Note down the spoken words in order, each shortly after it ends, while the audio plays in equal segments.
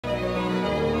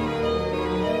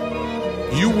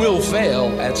You will fail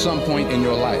at some point in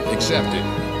your life. Accept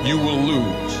it. You will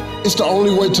lose. It's the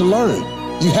only way to learn.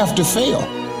 You have to fail.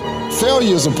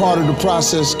 Failure is a part of the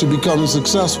process to becoming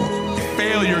successful.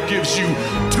 Failure gives you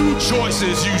two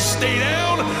choices. You stay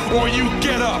down or you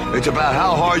get up. It's about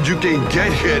how hard you can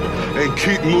get hit and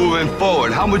keep moving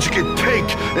forward. How much you can take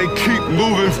and keep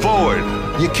moving forward.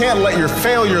 You can't let your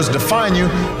failures define you.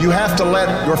 You have to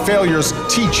let your failures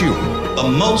teach you. The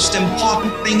most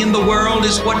important thing in the world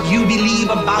is what you believe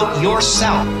about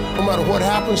yourself. No matter what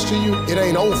happens to you, it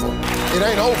ain't over. It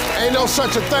ain't over. Ain't no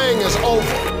such a thing as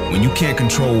over. When you can't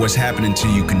control what's happening to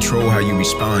you, control how you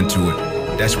respond to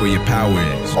it. That's where your power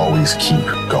is. Always keep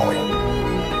going.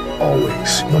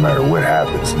 Always. No matter what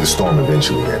happens, the storm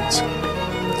eventually ends.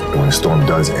 And when the storm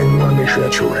does end, you want to make sure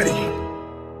that you're ready.